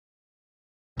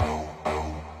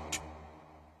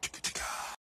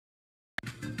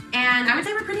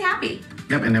happy.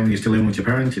 Yep, and then when you're still living with your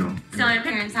parents, you know. Still in your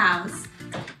parents' house.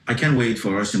 I can't wait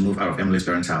for us to move out of Emily's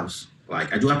parents' house.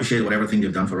 Like, I do appreciate whatever thing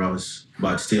they've done for us,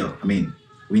 but still, I mean,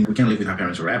 we can't live with our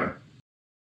parents forever.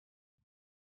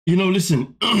 You know,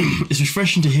 listen, it's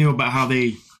refreshing to hear about how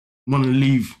they want to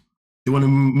leave. They want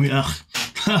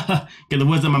to get the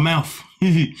words out of my mouth.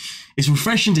 It's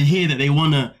refreshing to hear that they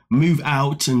want to move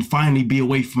out and finally be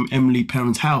away from Emily's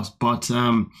parents' house. But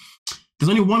there's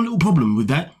only one little problem with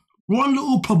that.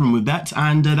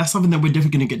 And that's something that we're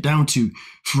definitely going to get down to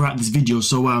throughout this video.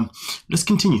 So let's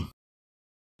continue.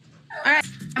 All right.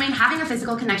 I mean, having a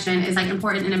physical connection is like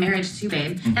important in a marriage too,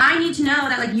 babe. And I need to know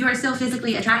that like you are still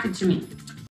physically attracted to me.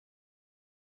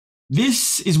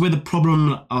 This is where the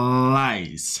problem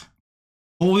lies.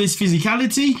 All this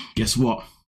physicality, guess what?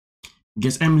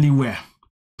 Gets Emily where?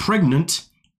 Pregnant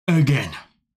again.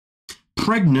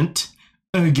 Pregnant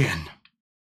again.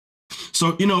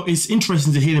 So, you know, it's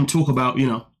interesting to hear them talk about, you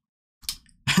know,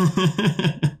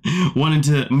 wanting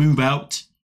to move out.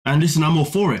 And listen, I'm all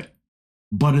for it.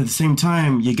 But at the same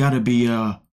time, you gotta be,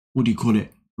 what do you call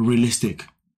it? Realistic.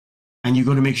 And you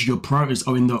gotta make sure your priorities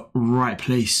are in the right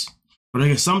place. But I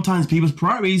guess sometimes people's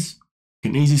priorities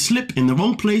can easily slip in the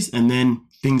wrong place and then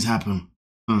things happen.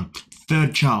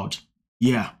 Third child.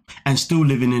 Yeah. And still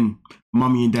living in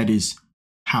mommy and daddy's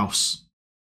house.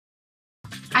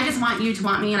 I just want you to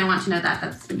want me, and I want to know that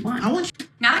that's what you want. I want you.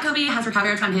 Now that Kobe has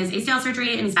recovered from his ACL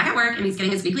surgery and he's back at work and he's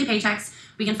getting his weekly paychecks,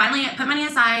 we can finally put money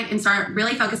aside and start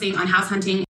really focusing on house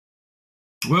hunting.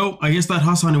 Well, I guess that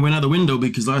house hunting went out the window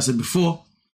because, like I said before,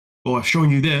 or I've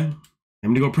shown you there,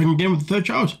 Emily got pregnant again with the third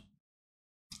child.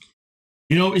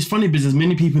 You know, it's funny because there's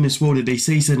many people in this world that they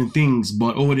say certain things,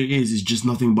 but all it is just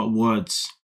nothing but words.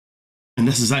 And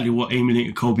that's exactly what Emily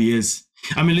and Kobe is.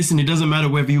 I mean, listen, it doesn't matter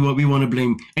whether we want to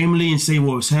blame Emily and say,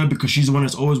 well, it's her because she's the one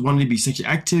that's always wanted to be sexually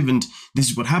active and this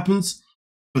is what happens.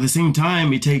 But at the same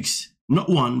time, it takes not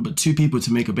one, but two people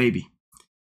to make a baby.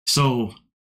 So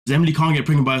Emily can't get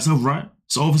pregnant by herself, right?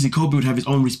 So obviously Kobe would have his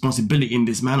own responsibility in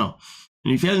this manner.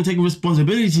 And if he hasn't taken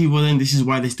responsibility, well, then this is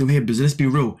why they're still here. But let's be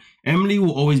real. Emily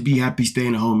will always be happy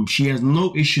staying at home. She has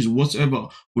no issues whatsoever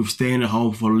with staying at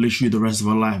home for literally the rest of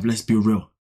her life. Let's be real.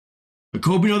 But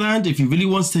Kobe, on the other hand, if he really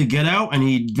wants to get out and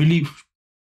he really...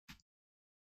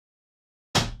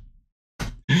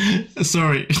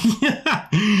 Sorry.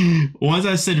 Once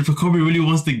I said if Kobe really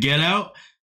wants to get out,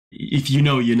 if you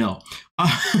know, you know.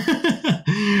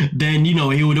 Then, you know,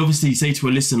 he would obviously say to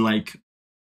her, listen, like,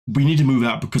 we need to move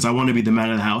out because I want to be the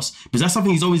man of the house. But that's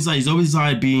something he's always like. He's always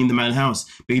desired being the man of the house.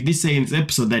 But he did say in this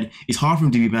episode that it's hard for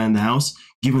him to be man of the house,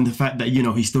 given the fact that, you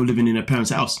know, he's still living in a parent's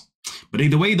house. But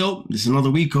either way, though, this is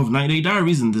another week of 90 Day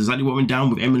Diaries, and this is exactly what went down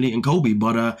with Emily and Kobe.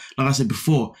 But like I said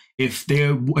before, if they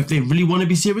really want to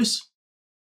be serious,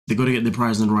 they got to get their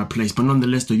prize in the right place. But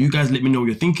nonetheless, though, you guys let me know what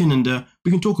you're thinking, and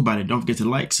we can talk about it. Don't forget to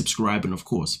like, subscribe, and of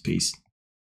course, peace.